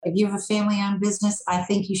if you have a family-owned business, I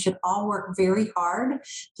think you should all work very hard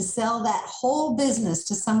to sell that whole business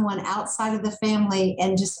to someone outside of the family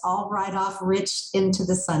and just all ride off rich into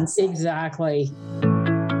the sunset. Exactly.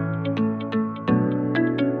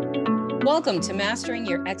 Welcome to Mastering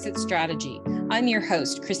Your Exit Strategy. I'm your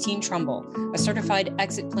host, Christine Trumbull, a certified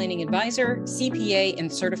exit planning advisor, CPA,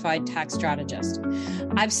 and certified tax strategist.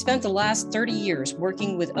 I've spent the last 30 years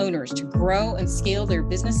working with owners to grow and scale their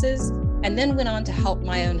businesses, and then went on to help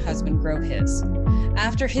my own husband grow his.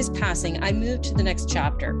 After his passing, I moved to the next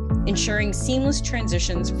chapter, ensuring seamless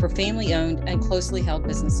transitions for family-owned and closely held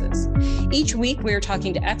businesses. Each week, we are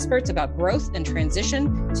talking to experts about growth and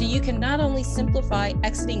transition so you can not only simplify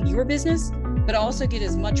exiting your business, but also get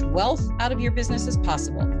as much wealth out of your business as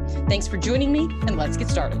possible. Thanks for joining me, and let's get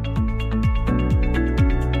started.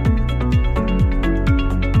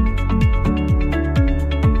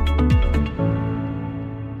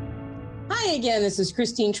 Hi again, this is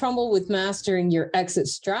Christine Trumbull with Mastering Your Exit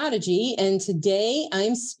Strategy, and today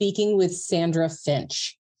I'm speaking with Sandra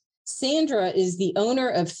Finch. Sandra is the owner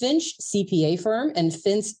of Finch CPA firm and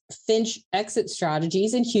Finch Exit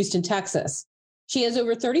Strategies in Houston, Texas. She has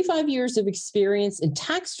over 35 years of experience in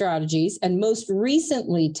tax strategies and most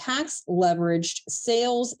recently tax leveraged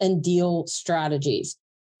sales and deal strategies.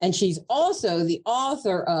 And she's also the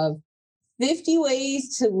author of 50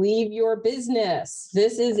 Ways to Leave Your Business.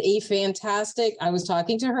 This is a fantastic, I was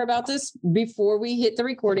talking to her about this before we hit the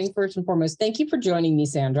recording, first and foremost. Thank you for joining me,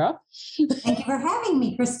 Sandra. Thank you for having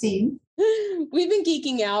me, Christine. We've been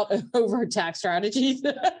geeking out over tax strategies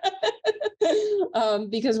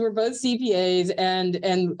because we're both CPAs,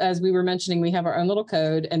 and as we were mentioning, we have our own little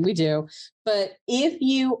code, and we do. But if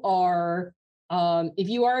you are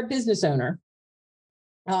a business owner,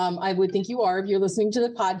 I would think you are if you're listening to the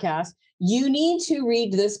podcast, you need to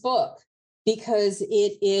read this book because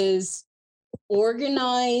it is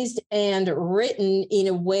organized and written in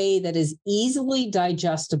a way that is easily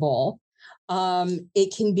digestible.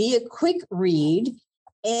 It can be a quick read,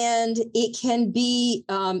 and it can be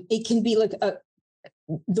like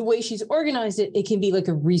the way she's organized it, it can be like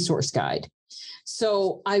a resource guide.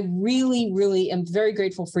 So I really, really am very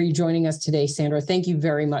grateful for you joining us today, Sandra. Thank you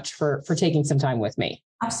very much for taking some time with me.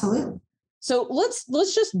 Absolutely. So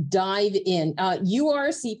let's just dive in. You are a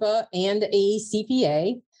CPA and a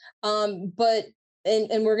CPA, but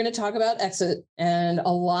we're going to talk about exit and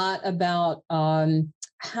a lot about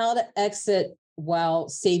how to exit while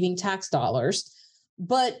saving tax dollars.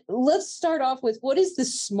 But let's start off with, what is the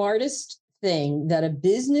smartest thing that a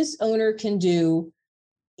business owner can do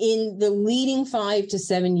in the leading 5 to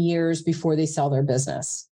 7 years before they sell their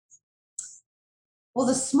business? Well,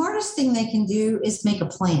 the smartest thing they can do is make a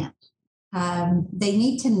plan. They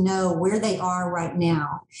need to know where they are right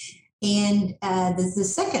now. And the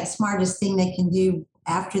second smartest thing they can do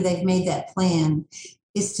after they've made that plan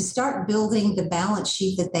is to start building the balance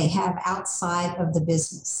sheet that they have outside of the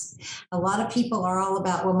business. A lot of people are all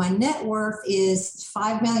about, well, my net worth is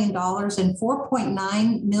 $5 million and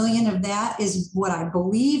 $4.9 million of that is what I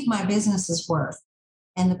believe my business is worth.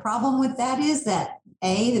 And the problem with that is that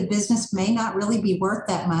A, the business may not really be worth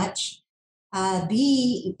that much.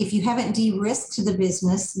 B, if you haven't de-risked the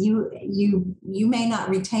business, you may not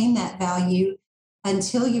retain that value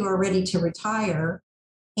until you are ready to retire.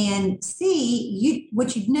 And C,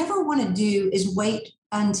 what you'd never want to do is wait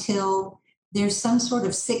until there's some sort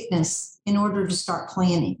of sickness in order to start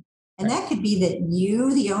planning. And that could be that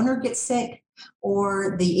you, the owner, gets sick,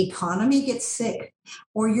 or the economy gets sick,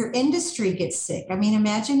 or your industry gets sick. I mean,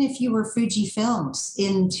 imagine if you were Fuji Films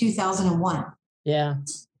in 2001. Yeah.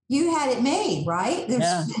 You had it made, right?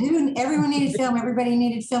 Everyone needed film. Everybody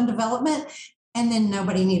needed film development. And then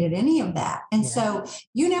nobody needed any of that. And so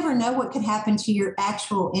you never know what could happen to your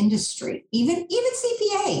actual industry. Even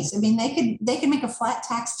CPAs. I mean, they could make a flat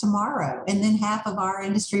tax tomorrow, and then half of our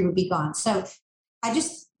industry would be gone. So I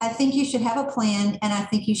think you should have a plan, and I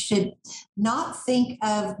think you should not think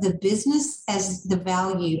of the business as the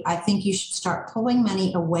value. I think you should start pulling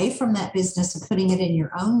money away from that business and putting it in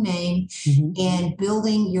your own name and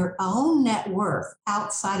building your own net worth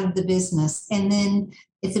outside of the business. And then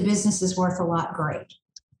if the business is worth a lot, great.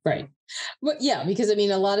 Right. Well, yeah, because a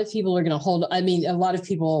lot of people are going to hold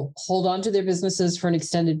on to their businesses for an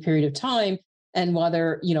extended period of time. And while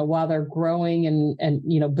they're growing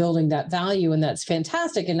and building that value, and that's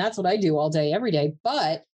fantastic. And that's what I do all day, every day.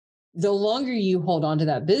 But the longer you hold on to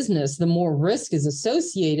that business, the more risk is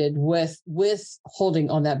associated with holding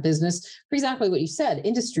on that business for exactly what you said.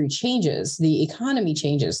 Industry changes, the economy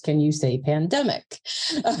changes. Can you say pandemic?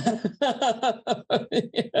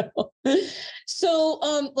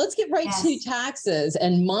 So let's get right to taxes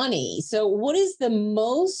and money. So what is the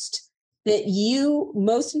most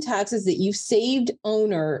in taxes that you've saved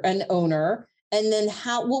an owner? And then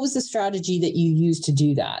what was the strategy that you used to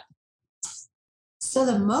do that? So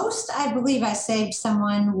the most I believe I saved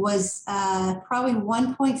someone was probably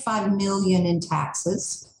 1.5 million in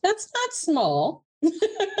taxes. That's not small.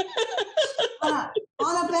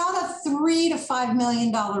 On about a $3 to $5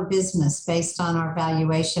 million business based on our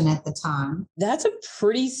valuation at the time. That's a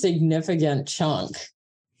pretty significant chunk.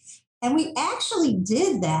 And we actually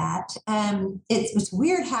did that. It was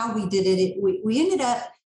weird how we did it. We ended up,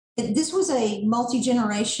 this was a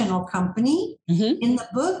multi-generational company. Mm-hmm. In the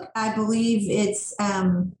book, I believe it's,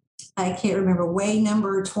 I can't remember, way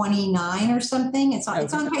number 29 or something. It's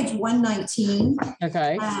on page 119.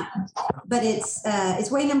 Okay. But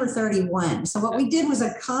it's way number 31. So what we did was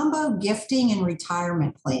a combo gifting and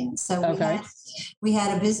retirement plan. So we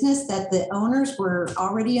had a business that the owners were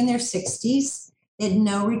already in their 60s. They had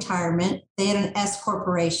no retirement. They had an S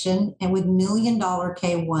corporation and with $1 million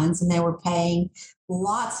K1s, and they were paying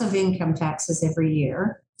lots of income taxes every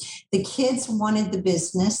year. The kids wanted the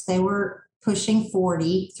business. They were pushing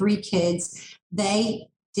 40, 3 kids. They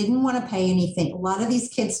didn't want to pay anything. A lot of these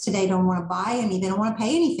kids today don't want to buy any. They don't want to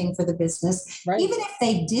pay anything for the business. Right. Even if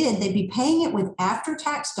they did, they'd be paying it with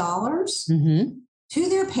after-tax dollars to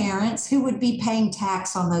their parents who would be paying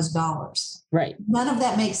tax on those dollars. Right. None of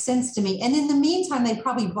that makes sense to me. And in the meantime, they'd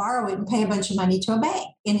probably borrow it and pay a bunch of money to a bank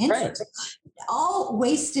in interest. Right. All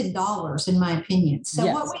wasted dollars, in my opinion. So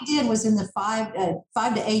what we did was in the 5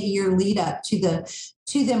 to 8 year lead up to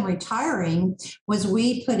them retiring was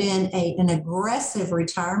we put in an aggressive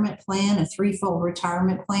retirement plan, a 3-fold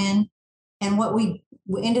retirement plan. And what we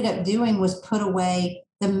ended up doing was put away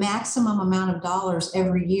the maximum amount of dollars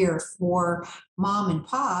every year for mom and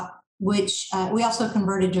pop, which we also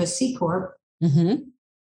converted to a C Corp. Mm-hmm.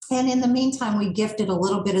 And in the meantime, we gifted a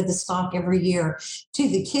little bit of the stock every year to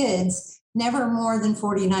the kids, never more than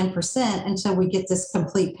 49% until we get this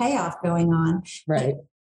complete payoff going on. Right.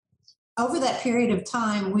 But over that period of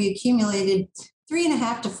time, we accumulated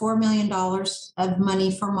 $3.5 to $4 million of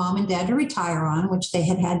money for mom and dad to retire on, which they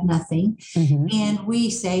had nothing. Mm-hmm. And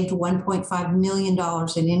we saved $1.5 million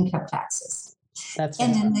in income taxes. That's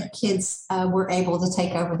and then the kids were able to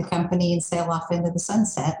take over the company and sail off into the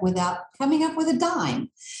sunset without coming up with a dime,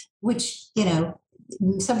 which,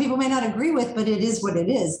 some people may not agree with, but it is what it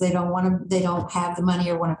is. They don't have the money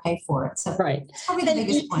or want to pay for it. So that's probably the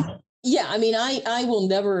biggest one. Yeah, I mean, I will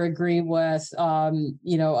never agree with,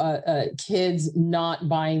 kids not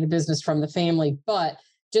buying the business from the family, but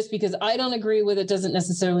just because I don't agree with it doesn't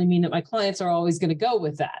necessarily mean that my clients are always going to go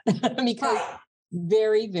with that because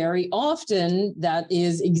very, very often that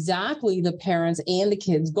is exactly the parents and the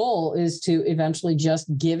kids' goal is to eventually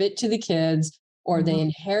just give it to the kids or they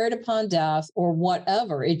inherit upon death or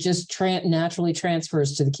whatever. It just naturally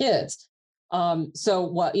transfers to the kids.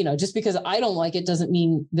 So just because I don't like it doesn't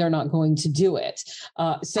mean they're not going to do it.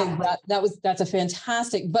 That's a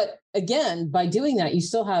fantastic, but again, by doing that, you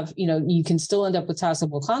still have, you can still end up with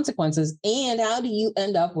taxable consequences. And how do you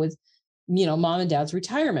end up with, mom and dad's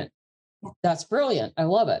retirement? That's brilliant. I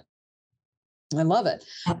love it.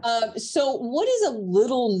 So what is a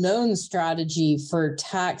little known strategy for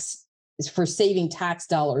saving tax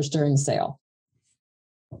dollars during sale?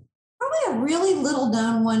 Probably a really little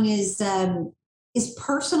known one is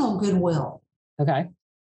personal goodwill. Okay.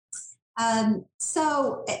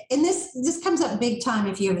 So, and this comes up big time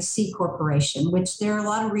if you have a C corporation, which there are a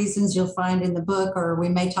lot of reasons you'll find in the book, or we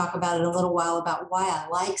may talk about it a little while about why I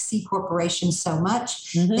like C corporations so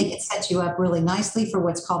much. Mm-hmm. They can set you up really nicely for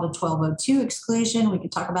what's called a 1202 exclusion. We can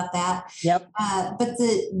talk about that. Yep. But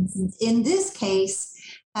in this case,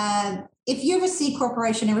 if you have a C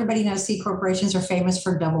corporation, everybody knows C corporations are famous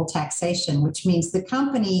for double taxation, which means the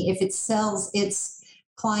company, if it sells its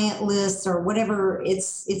client lists or whatever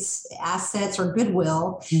its assets or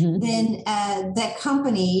goodwill, then that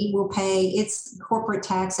company will pay its corporate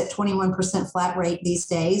tax at 21% flat rate these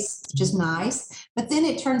days, which is nice. But then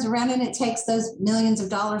it turns around and it takes those millions of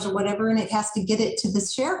dollars or whatever, and it has to get it to the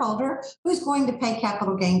shareholder who's going to pay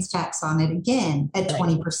capital gains tax on it again at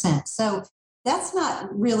 20%. So that's not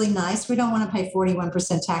really nice. We don't want to pay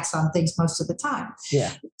 41% tax on things most of the time.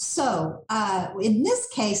 Yeah. So in this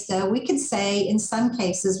case, though, we could say in some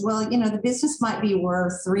cases, well, the business might be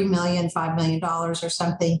worth $3 million, $5 million or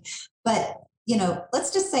something. But,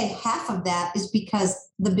 let's just say half of that is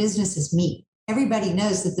because the business is me. Everybody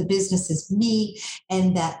knows that the business is me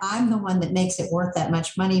and that I'm the one that makes it worth that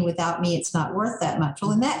much money. Without me, it's not worth that much.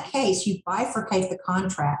 Well, in that case, you bifurcate the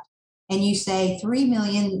contract and you say 3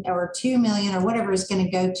 million or 2 million or whatever is going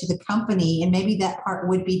to go to the company. And maybe that part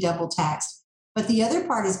would be double taxed, but the other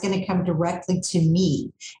part is going to come directly to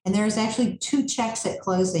me. And there's actually 2 checks at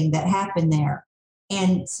closing that happen there.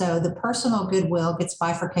 And so the personal goodwill gets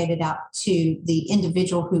bifurcated out to the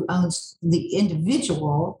individual who owns the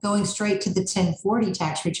individual, going straight to the 1040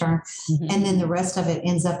 tax return. Mm-hmm. And then the rest of it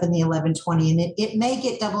ends up in the 1120. And it may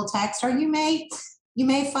get double taxed, or you may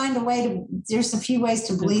find a way to, there's a few ways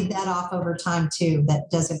to bleed that off over time too, that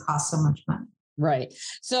doesn't cost so much money. Right.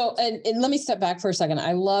 So, and let me step back for a second.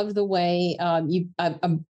 I love the way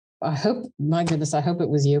I hope, my goodness, I hope it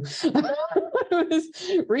was you. I was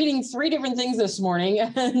reading 3 different things this morning,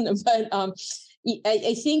 but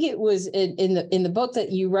I think it was in the book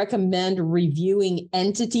that you recommend reviewing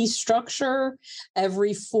entity structure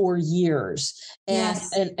every 4 years. And,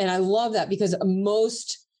 yes. and I love that, because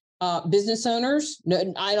most business owners,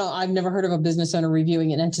 I've never heard of a business owner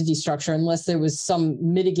reviewing an entity structure unless there was some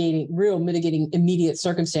mitigating immediate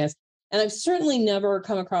circumstance. And I've certainly never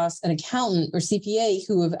come across an accountant or CPA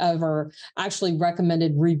who have ever actually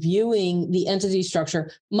recommended reviewing the entity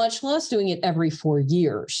structure, much less doing it every 4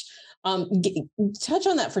 years. Touch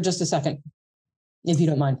on that for just a second, if you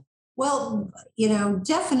don't mind. Well,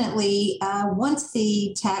 definitely once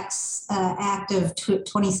the Tax Act of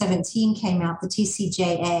 2017 came out, the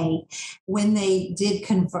TCJA, when they did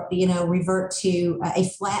revert to a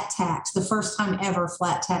flat tax, the first time ever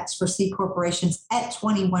flat tax for C corporations at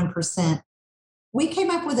 21%, we came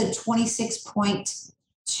up with a 26-point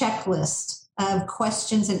checklist of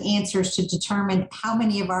questions and answers to determine how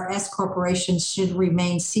many of our S corporations should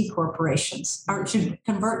remain C corporations, or should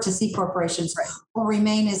convert to C corporations, right, or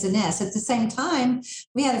remain as an S. At the same time,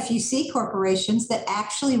 we had a few C corporations that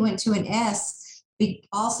actually went to an S,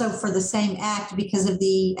 also for the same act, because of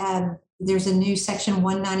the there's a new section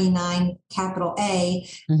 199 capital A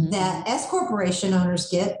mm-hmm. that S corporation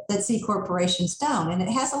owners get that C corporations don't. And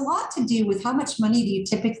it has a lot to do with how much money do you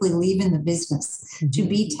typically leave in the business mm-hmm. to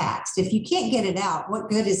be taxed. If you can't get it out, what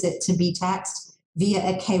good is it to be taxed via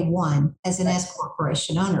a K-1 as an S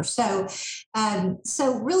corporation owner? So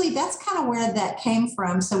really that's kind of where that came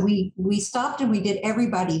from. So we stopped and we did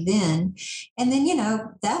everybody then. And then,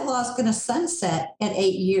 that law is going to sunset at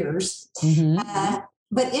 8 years. Mm-hmm.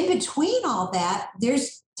 But in between all that,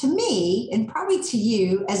 there's, to me, and probably to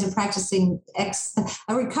you as a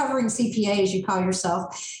a recovering CPA, as you call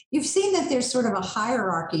yourself, you've seen that there's sort of a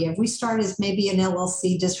hierarchy of, we start as maybe an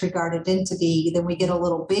LLC disregarded entity, then we get a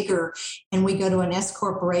little bigger and we go to an S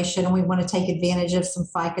corporation and we want to take advantage of some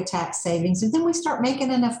FICA tax savings. And then we start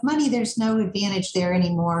making enough money, there's no advantage there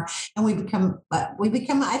anymore. And we become,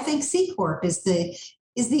 I think C Corp is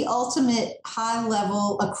the ultimate high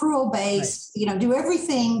level accrual based, right, do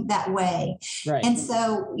everything that way. Right. And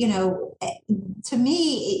so, to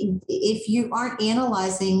me, if you aren't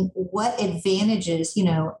analyzing what advantages,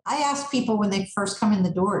 I ask people when they first come in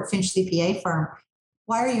the door at Finch CPA firm,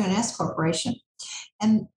 why are you an S corporation?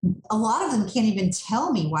 And a lot of them can't even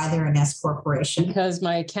tell me why they're an S corporation. Because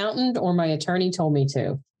my accountant or my attorney told me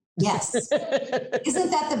to. Yes.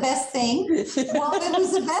 Isn't that the best thing? Well, if it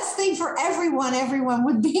was the best thing for everyone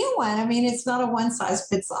would be one. I mean, it's not a one size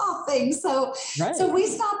fits all thing. So, right. So we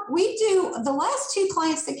do the last 2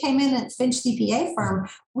 clients that came in at Finch CPA firm,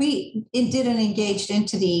 we did an engaged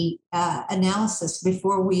entity analysis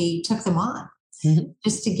before we took them on. Mm-hmm.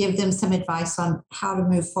 Just to give them some advice on how to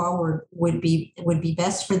move forward would be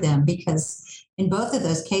best for them, because in both of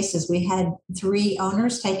those cases, we had 3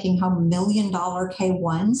 owners taking home $1 million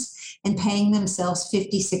K-1s and paying themselves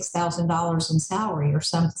 $56,000 in salary or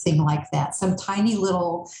something like that. Some tiny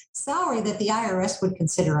little salary that the IRS would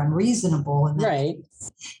consider unreasonable. In that right.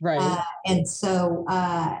 case. Right. And so,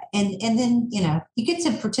 and then, you get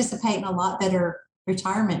to participate in a lot better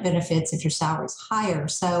retirement benefits if your salary is higher.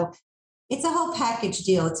 So it's a whole package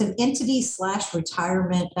deal. It's an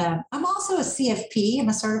entity/retirement. I'm also a CFP. I'm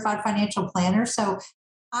a certified financial planner. So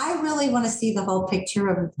I really want to see the whole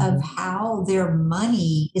picture of how their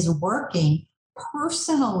money is working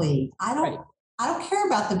personally. I don't care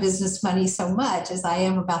about the business money so much as I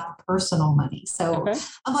am about the personal money. So okay.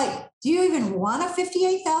 I'm like, do you even want a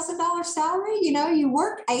 $58,000 salary? You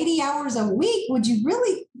work 80 hours a week.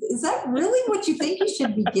 Is that really what you think you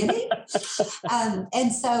should be getting?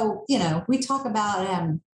 And so, we talk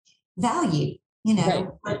about value, right.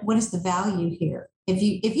 What is the value here? If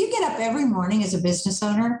you get up every morning as a business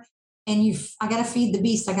owner and I got to feed the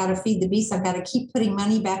beast. I got to feed the beast. I've got to keep putting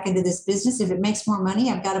money back into this business. If it makes more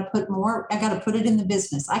money, I've got to put more. I got to put it in the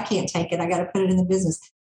business. I can't take it. I got to put it in the business,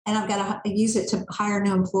 and I've got to use it to hire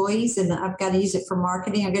new employees, and I've got to use it for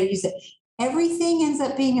marketing. I've got to use it. Everything ends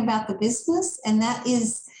up being about the business, and that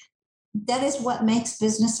is what makes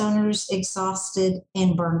business owners exhausted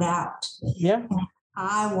and burned out. Yeah. And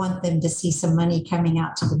I want them to see some money coming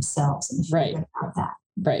out to themselves and feel Right. good about that.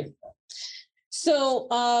 Right. So,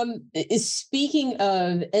 speaking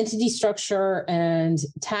of entity structure and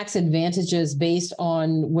tax advantages based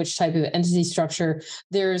on which type of entity structure,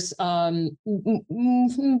 there's probably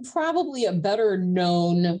a better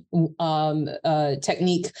known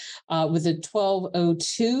technique with the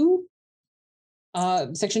 1202,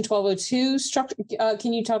 Section 1202 structure.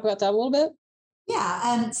 Can you talk about that a little bit?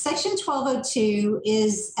 Yeah, Section 1202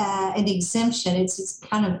 is an exemption. It's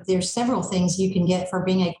kind of, there's several things you can get for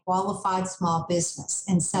being a qualified small business.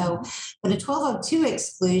 And so, but a 1202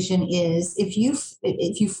 exclusion is if you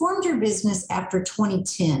formed your business after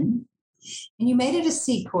 2010 and you made it a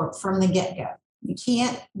C Corp from the get-go. You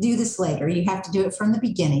can't do this later. You have to do it from the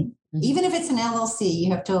beginning. Mm-hmm. Even if it's an LLC,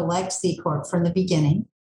 you have to elect C Corp from the beginning.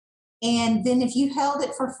 And then if you held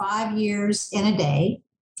it for 5 years and a day,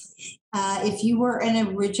 if you were an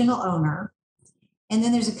original owner, and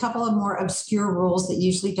then there's a couple of more obscure rules that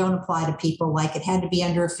usually don't apply to people, like it had to be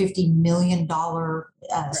under a $50 million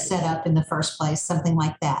setup in the first place, something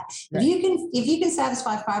like that. Right. If you can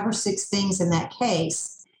satisfy 5 or 6 things in that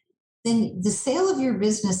case, then the sale of your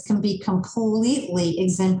business can be completely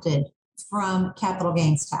exempted from capital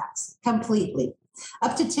gains tax, completely,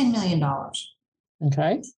 up to $10 million.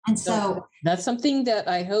 Okay. And so that's something that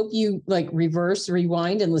I hope you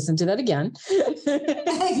rewind and listen to that again.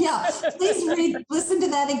 Yeah, please listen to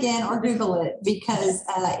that again or Google it, because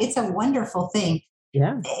it's a wonderful thing.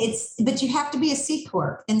 Yeah. But you have to be a C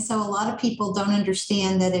Corp. And so a lot of people don't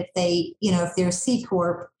understand that if they're a C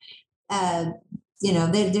Corp,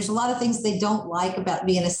 there's a lot of things they don't like about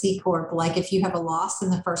being a C Corp. Like if you have a loss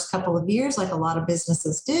in the first couple of years, like a lot of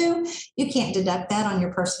businesses do, you can't deduct that on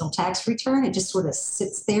your personal tax return. It just sort of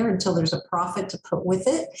sits there until there's a profit to put with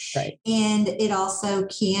it. Right. And it also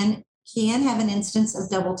can have an instance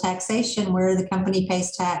of double taxation where the company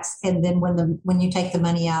pays tax, and then when you take the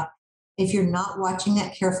money out, if you're not watching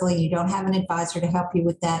that carefully, you don't have an advisor to help you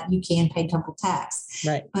with that, you can pay double tax.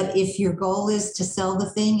 Right. But if your goal is to sell the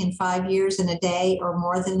thing in 5 years and a day or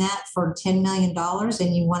more than that for $10 million,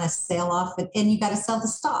 and you want to sell off it, and you got to sell the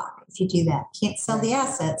stock if you do that. Can't sell the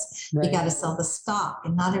assets. Right. You got to sell the stock,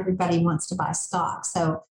 and not everybody wants to buy stock.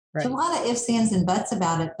 So there's a lot of ifs, ands, and buts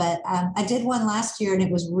about it. But I did one last year, and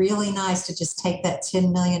it was really nice to just take that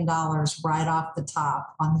 $10 million right off the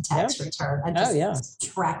top on the tax return. I just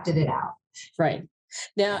subtracted it out. Right.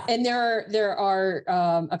 Now, and there are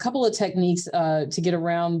a couple of techniques to get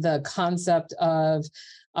around the concept of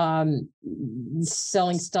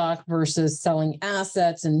selling stock versus selling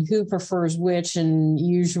assets and who prefers which, and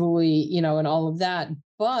usually, and all of that.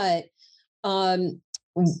 But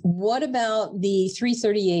what about the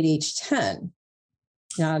 338H10?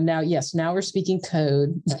 Now we're speaking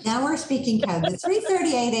code. Now we're speaking code. The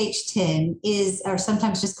 338H10 is, or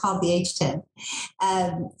sometimes just called the H10.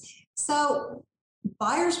 So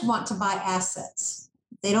buyers want to buy assets.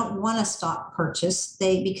 They don't want a stock purchase.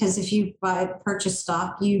 Because if you purchase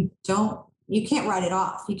stock, you can't write it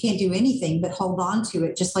off. You can't do anything but hold on to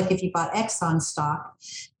it. Just like if you bought Exxon stock,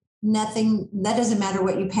 that doesn't matter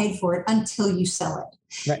what you paid for it until you sell it.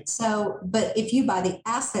 Right. So, but if you buy the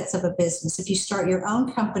assets of a business, if you start your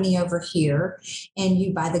own company over here and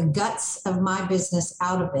you buy the guts of my business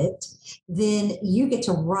out of it, then you get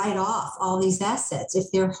to write off all these assets.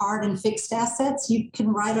 If they're hard and fixed assets, you can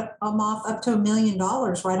write them off up to $1 million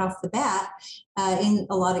right off the bat in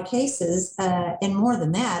a lot of cases, and more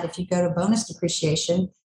than that if you go to bonus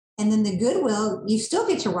depreciation. And then the goodwill, you still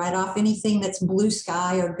get to write off anything that's blue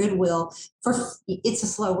sky or goodwill. It's a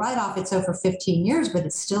slow write-off. It's over 15 years, but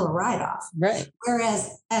it's still a write-off. Right.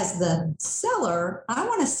 Whereas as the seller, I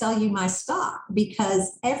want to sell you my stock,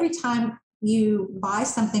 because every time you buy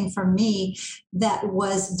something from me that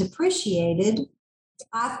was depreciated,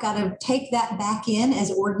 I've got to take that back in as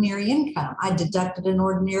ordinary income. I deducted an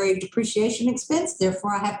ordinary depreciation expense,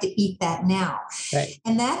 therefore I have to eat that now. Right.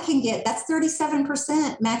 And that's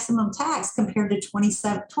 37% maximum tax compared to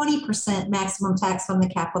 20% maximum tax on the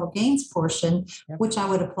capital gains portion, which I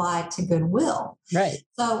would apply to goodwill. Right.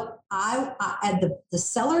 So the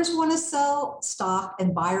sellers want to sell stock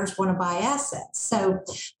and buyers want to buy assets. So,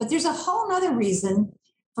 but there's a whole other reason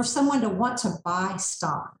for someone to want to buy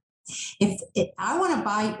stock. I want to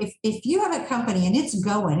buy, if you have a company and it's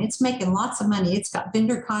going, it's making lots of money, it's got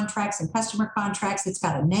vendor contracts and customer contracts, it's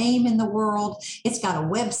got a name in the world, it's got a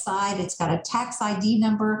website, it's got a tax ID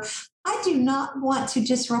number. I do not want to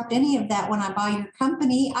disrupt any of that when I buy your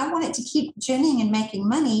company. I want it to keep ginning and making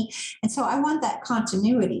money. And so I want that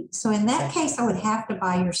continuity. So in that case, I would have to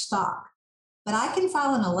buy your stock. But I can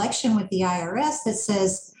file an election with the IRS that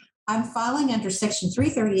says, I'm filing under Section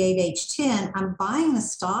 338H10. I'm buying the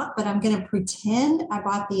stock, but I'm going to pretend I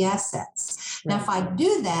bought the assets. Right. Now, if I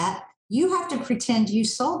do that, you have to pretend you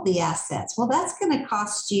sold the assets. Well, that's going to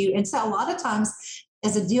cost you. And so a lot of times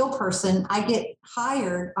as a deal person, I get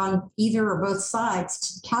hired on either or both sides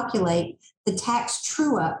to calculate the tax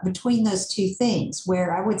true up between those two things,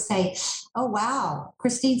 where I would say, oh, wow,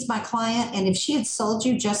 Christine's my client. And if she had sold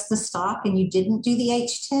you just the stock and you didn't do the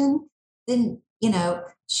H10, then,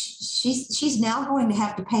 she's now going to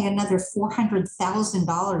have to pay another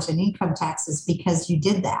 $400,000 in income taxes because you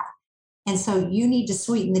did that. And so you need to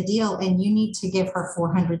sweeten the deal and you need to give her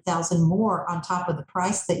 $400,000 more on top of the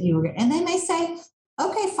price that you were. And they may say,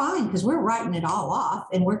 okay, fine, because we're writing it all off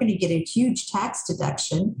and we're going to get a huge tax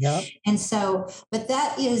deduction. Yep. And so, but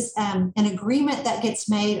that is an agreement that gets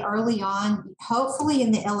made early on, hopefully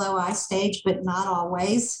in the LOI stage, but not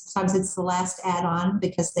always. Sometimes it's the last add-on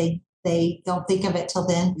because they don't think of it till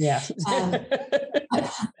then. Yeah.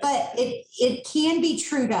 But it can be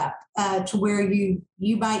trued up to where you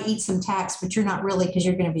might eat some tax, but you're not really, because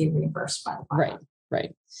you're going to be reimbursed by the buyer.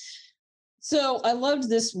 Right. So I loved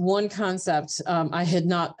this one concept. I had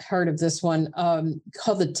not heard of this one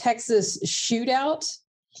called the Texas shootout.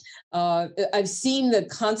 I've seen the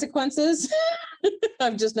consequences.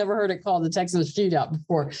 I've just never heard it called the Texas shootout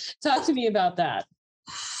before. Talk to me about that.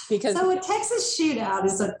 So a Texas shootout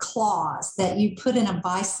is a clause that you put in a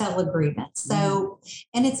buy-sell agreement. So,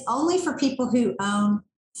 and it's only for people who own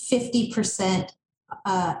 50%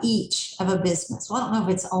 each of a business. Well, I don't know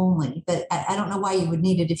if it's only, but I don't know why you would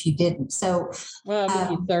need it if you didn't. So, well,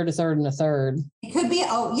 maybe a third, and a third. It could be.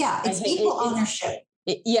 Oh, yeah, it's equal ownership.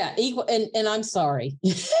 Equal. And I'm sorry.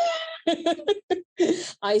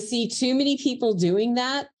 I see too many people doing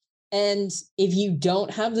that. And if you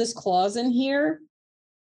don't have this clause in here,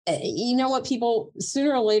 you know what, people,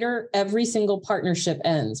 sooner or later, every single partnership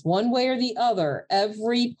ends one way or the other.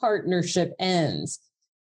 Every partnership ends.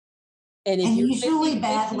 And if you're usually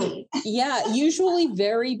badly. Yeah, usually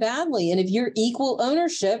very badly. And if you're equal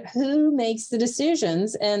ownership, who makes the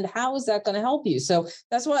decisions and how is that going to help you? So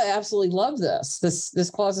that's why I absolutely love this.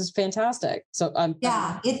 This clause is fantastic. So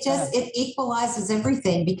it equalizes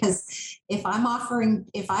everything, because if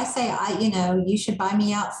I say you should buy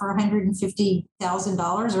me out for $150,000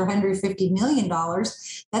 or $150 million,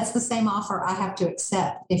 that's the same offer I have to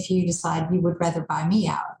accept if you decide you would rather buy me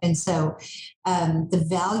out. And so the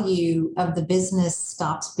value of the business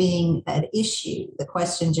stops being an issue. The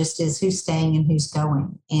question just is who's staying and who's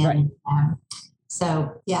going. And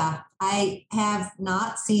I have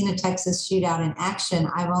not seen a Texas shootout in action.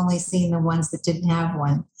 I've only seen the ones that didn't have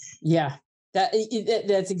one. Yeah.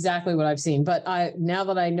 That's exactly what I've seen. But now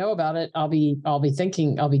that I know about it, I'll be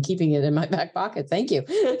keeping it in my back pocket. Thank you.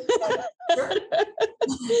 Sure.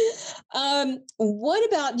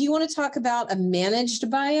 Do you want to talk about a managed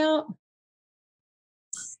buyout?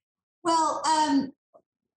 Well,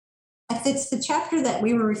 it's the chapter that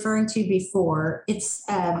we were referring to before. It's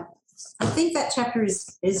I think that chapter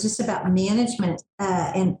is just about management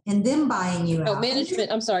and them buying you out.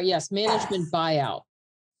 Management. I'm sorry. Yes, management buyout.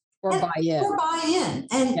 Or buy-in. Or buy-in.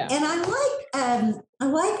 And I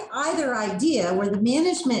like either idea where the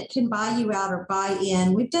management can buy you out or buy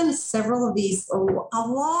in. We've done several of these a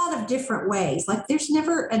lot of different ways. Like there's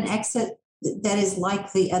never an exit that is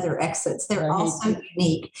like the other exits. They're all so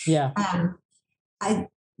unique. Yeah.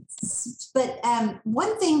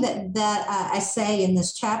 One thing that I say in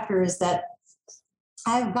this chapter is that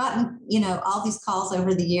I've gotten, all these calls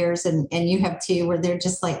over the years, and you have too, where they're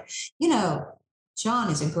just like,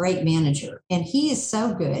 John is a great manager and he is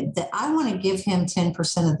so good that I want to give him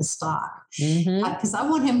 10% of the stock because I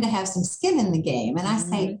want him to have some skin in the game. And I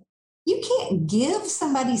say, you can't give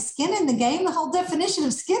somebody skin in the game. The whole definition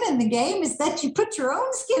of skin in the game is that you put your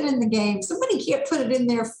own skin in the game. Somebody can't put it in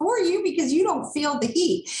there for you because you don't feel the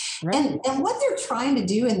heat. Right. And what they're trying to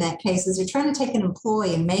do in that case is they're trying to take an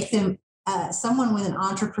employee and make them someone with an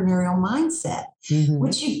entrepreneurial mindset,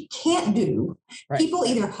 which you can't do. Right. People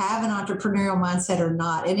either have an entrepreneurial mindset or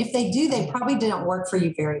not. And if they do, they probably didn't work for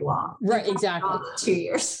you very long. Right. Exactly. 2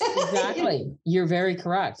 years. Exactly. You're very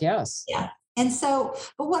correct. Yes. Yeah. And so,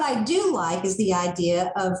 but what I do like is the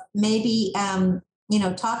idea of maybe,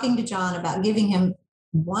 talking to John about giving him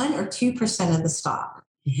 1 or 2% of the stock.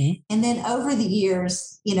 Mm-hmm. And then over the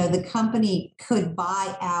years, the company could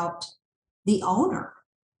buy out the owner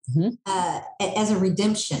as a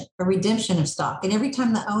redemption of stock. And every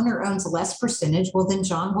time the owner owns less percentage, well, then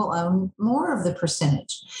John will own more of the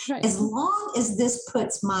percentage. Right. As long as this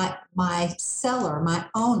puts my seller, my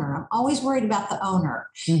owner, I'm always worried about the owner,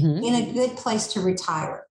 in a good place to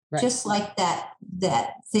retire. Right. Just like that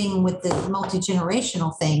thing with the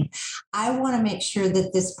multi-generational thing. I want to make sure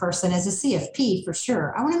that this person, as a CFP for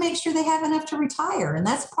sure, I want to make sure they have enough to retire. And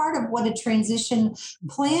that's part of what a transition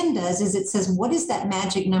plan does, is it says, what is that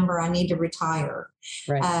magic number I need to retire?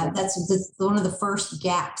 Right. That's one of the first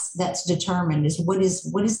gaps that's determined, is what is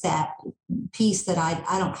that piece that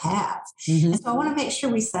I don't have. And so I want to make sure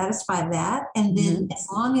we satisfy that. And then as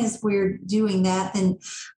long as we're doing that, then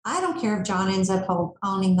I don't care if John ends up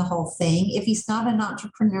owning the whole thing. If he's not an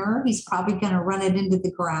entrepreneur, he's probably going to run it into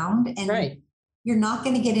the ground, and you're not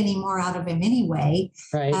going to get any more out of him anyway.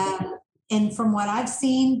 Right. And from what I've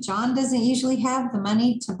seen, John doesn't usually have the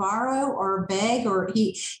money to borrow or beg, or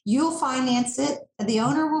you'll finance it. The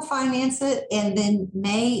owner will finance it, and then you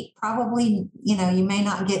may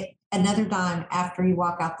not get another dime after you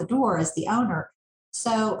walk out the door as the owner.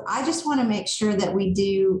 So I just want to make sure that we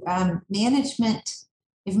do management.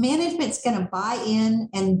 If management's going to buy in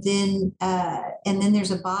and then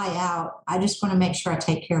there's a buyout, I just want to make sure I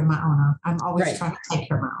take care of my owner. I'm always trying to take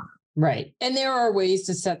care of my owner. Right. And there are ways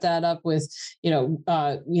to set that up with,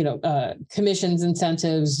 commissions,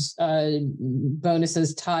 incentives,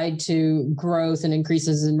 bonuses tied to growth and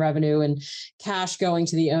increases in revenue, and cash going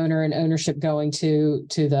to the owner and ownership going to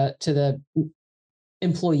the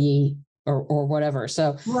employee or whatever.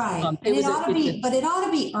 So, and it ought to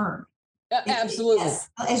be earned. Absolutely. Yes.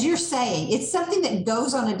 As you're saying, it's something that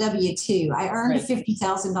goes on a W-2. I earned a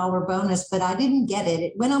 $50,000 bonus, but I didn't get it.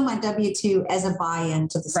 It went on my W-2 as a buy-in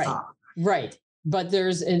to the stock. Right. But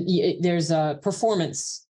there's a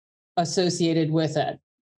performance associated with it.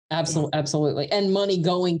 Absolutely. And money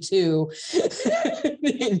going to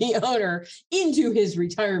the owner into his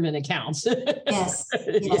retirement accounts. Yes.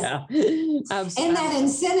 Yeah. And that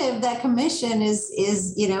incentive, that commission is,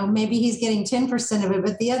 maybe he's getting 10% of it,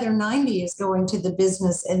 but the other 90 is going to the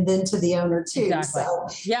business and then to the owner too. Exactly. So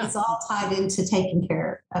it's all tied into taking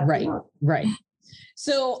care of. Right.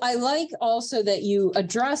 So I like also that you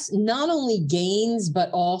address not only gains, but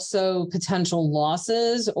also potential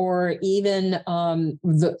losses, or even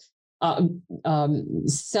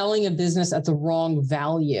selling a business at the wrong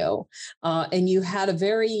value. And you had a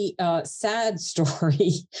very sad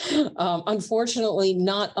story, unfortunately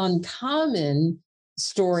not uncommon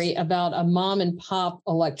story, about a mom and pop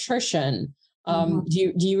electrician. Do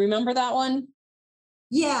you remember that one?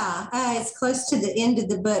 Yeah, it's close to the end of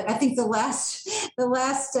the book. I think the last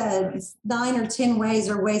 9 or 10 ways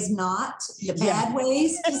are ways not, the bad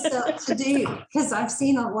ways to do, because I've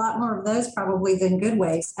seen a lot more of those probably than good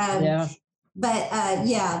ways. But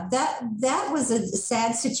that was a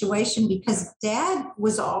sad situation, because Dad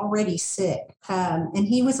was already sick, and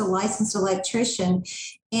he was a licensed electrician,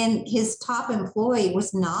 and his top employee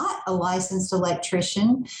was not a licensed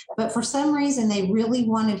electrician, but for some reason they really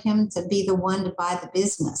wanted him to be the one to buy the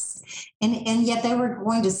business, and yet they were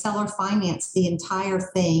going to seller finance the entire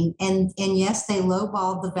thing, and yes, they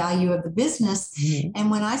lowballed the value of the business. And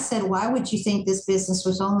when I said, why would you think this business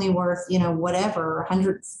was only worth whatever,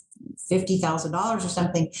 $150,000 or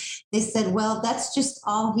something, they said, well, that's just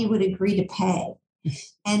all he would agree to pay.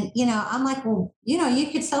 And, I'm like, well,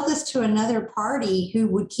 you could sell this to another party who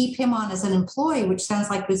would keep him on as an employee, which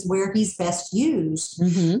sounds like is where he's best used.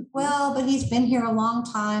 Well, but he's been here a long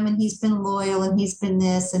time, and he's been loyal, and he's been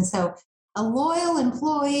this. And so a loyal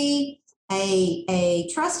employee, a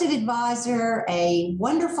trusted advisor, a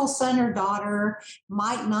wonderful son or daughter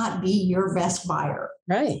might not be your best buyer.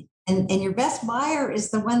 Right. And your best buyer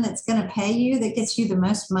is the one that's going to pay you, that gets you the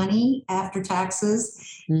most money after taxes.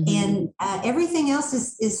 And everything else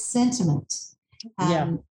is sentiment.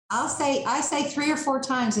 I say 3 or 4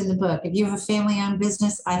 times in the book, if you have a family-owned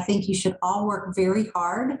business, I think you should all work very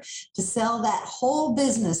hard to sell that whole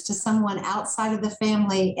business to someone outside of the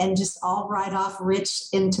family, and just all ride off rich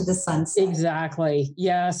into the sunset. Exactly.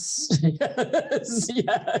 Yes.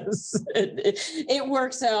 Yes. It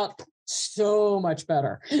works out so much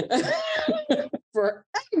better for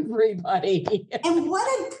everybody. And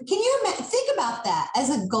can you think about that as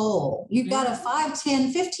a goal? You've got a 5,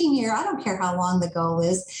 10, 15 year, I don't care how long the goal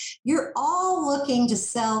is. You're all looking to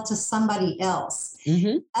sell to somebody else.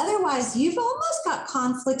 Otherwise, you've almost got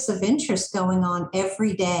conflicts of interest going on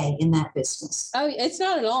every day in that business. Oh, it's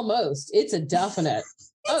not an almost, it's a definite.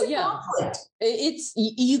 It's a conflict.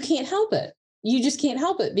 You can't help it. you just can't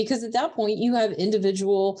help it, because at that point you have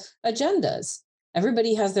individual agendas.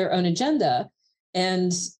 Everybody has their own agenda.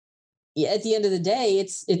 And at the end of the day,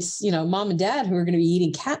 it's mom and dad who are going to be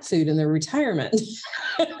eating cat food in their retirement.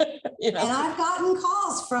 And I've gotten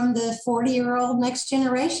calls from the 40-year-old next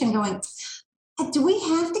generation going, do we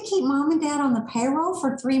have to keep mom and dad on the payroll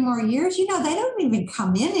for 3 more years? They don't even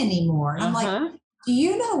come in anymore. And I'm like, do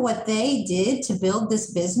you know what they did to build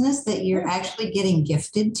this business that you're actually getting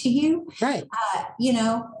gifted to you? Right.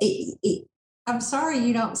 I'm sorry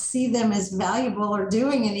you don't see them as valuable or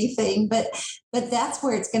doing anything, but that's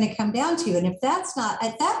where it's going to come down to. And if that's not,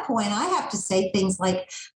 at that point, I have to say things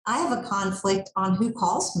like, I have a conflict on who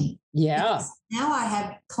calls me. Yeah. Because now I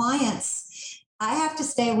have clients. I have to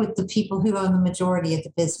stay with the people who own the majority of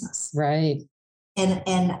the business. Right.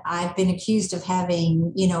 And I've been accused of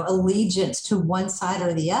having, allegiance to one side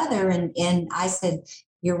or the other. And I said,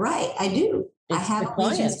 you're right. I do. I have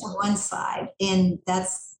allegiance to one side, and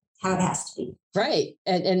that's how it has to be. Right.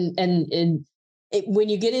 And when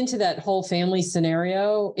you get into that whole family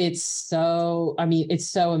scenario, it's so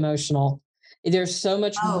emotional. There's so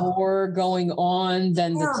much more going on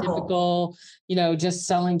than the typical, just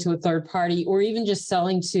selling to a third party, or even just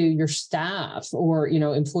selling to your staff or,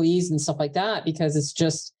 employees and stuff like that, because it's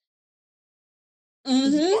just,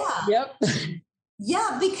 yep.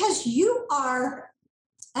 Yeah, because you are,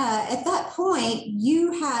 at that point,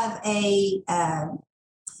 you have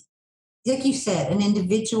like you said, an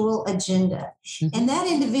individual agenda. Mm-hmm. And that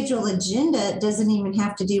individual agenda doesn't even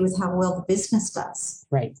have to do with how well the business does.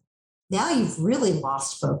 Right. Now you've really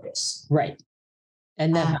lost focus. Right.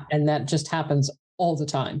 And that just happens all the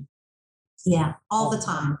time. Yeah, all the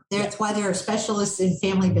time. That's why there are specialists in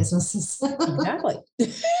family businesses. Exactly.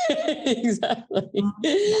 Exactly. Yeah.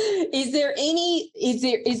 Is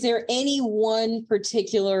there any one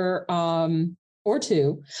particular or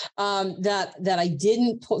two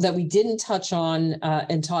that we didn't touch on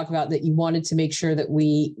and talk about that you wanted to make sure that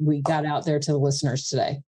we got out there to the listeners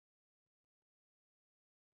today?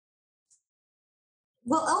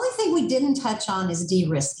 Well, the only thing we didn't touch on is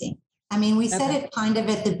de-risking. I mean, we said it kind of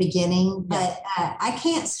at the beginning, but I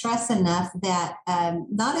can't stress enough that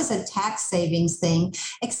not as a tax savings thing,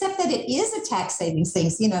 except that it is a tax savings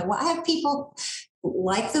thing. I have people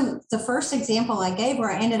like the first example I gave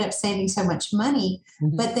where I ended up saving so much money,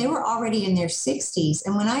 but they were already in their 60s.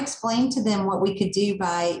 And when I explained to them what we could do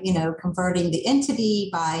by, converting the entity,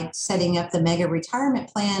 by setting up the mega retirement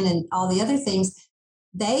plan and all the other things,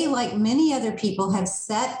 they, like many other people, have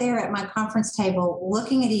sat there at my conference table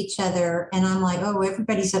looking at each other. And I'm like, oh,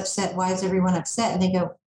 everybody's upset. Why is everyone upset? And they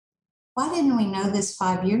go, why didn't we know this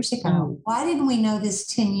 5 years ago? Why didn't we know this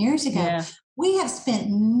 10 years ago? Yeah. We have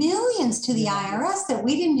spent millions to the IRS that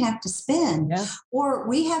we didn't have to spend, or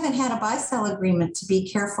we haven't had a buy-sell agreement to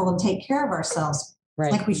be careful and take care of ourselves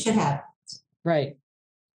like we should have. Right.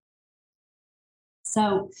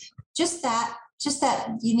 So just that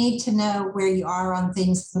you need to know where you are on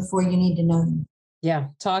things before you need to know them. Yeah.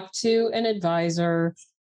 Talk to an advisor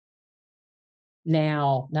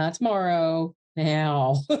now, not tomorrow,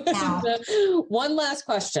 now. One last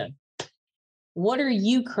question. What are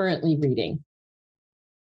you currently reading?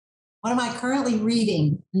 What am I currently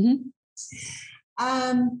reading?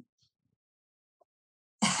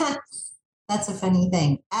 That's a funny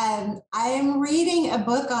thing. I am reading a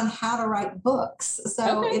book on how to write books.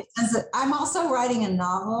 So I'm also writing a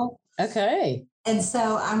novel. Okay. And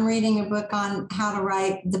so I'm reading a book on how to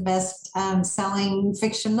write the best selling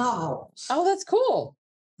fiction novel. Oh, that's cool.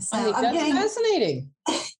 So I think that's fascinating.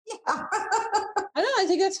 Yeah. I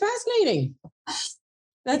think that's fascinating.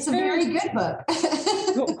 That's a very good book.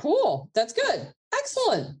 Cool. That's good.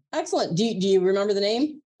 Excellent. Do you remember the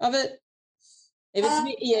name of it? If it's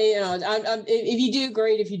me, if you do,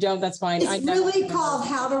 great. If you don't, that's fine. It's really called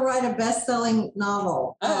How to Write a Best-Selling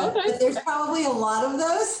Novel. But there's probably a lot of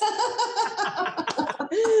those.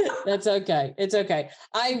 That's okay. It's okay.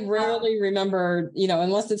 I rarely remember,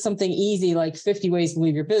 unless it's something easy like 50 Ways to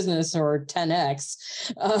Leave Your Business or 10X,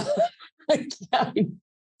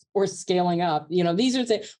 or Scaling Up. These are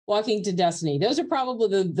Walking to Destiny. Those are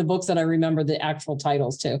probably the books that I remember the actual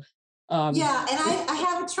titles to. And I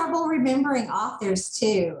have trouble remembering authors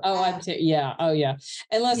too. Yeah.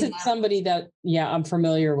 Unless it's somebody that, I'm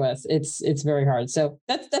familiar with. It's very hard. So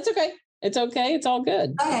that's okay. It's okay. It's all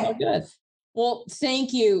good. Okay. It's all good. Well,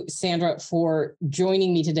 thank you, Sandra, for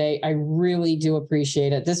joining me today. I really do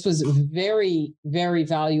appreciate it. This was very, very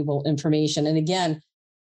valuable information. And again,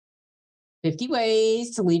 50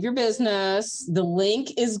 Ways to Leave Your Business. The link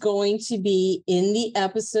is going to be in the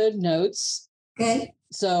episode notes. Okay.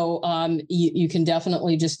 So you can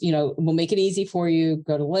definitely just, we'll make it easy for you.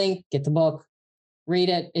 Go to link, get the book, read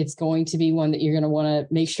it. It's going to be one that you're going to want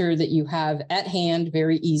to make sure that you have at hand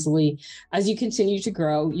very easily as you continue to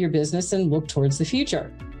grow your business and look towards the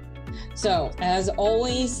future. So as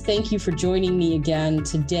always, thank you for joining me again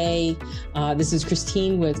today. This is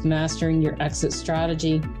Christine with Mastering Your Exit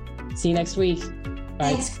Strategy. See you next week.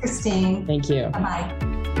 Bye. Thanks, Christine. Thank you. Bye-bye.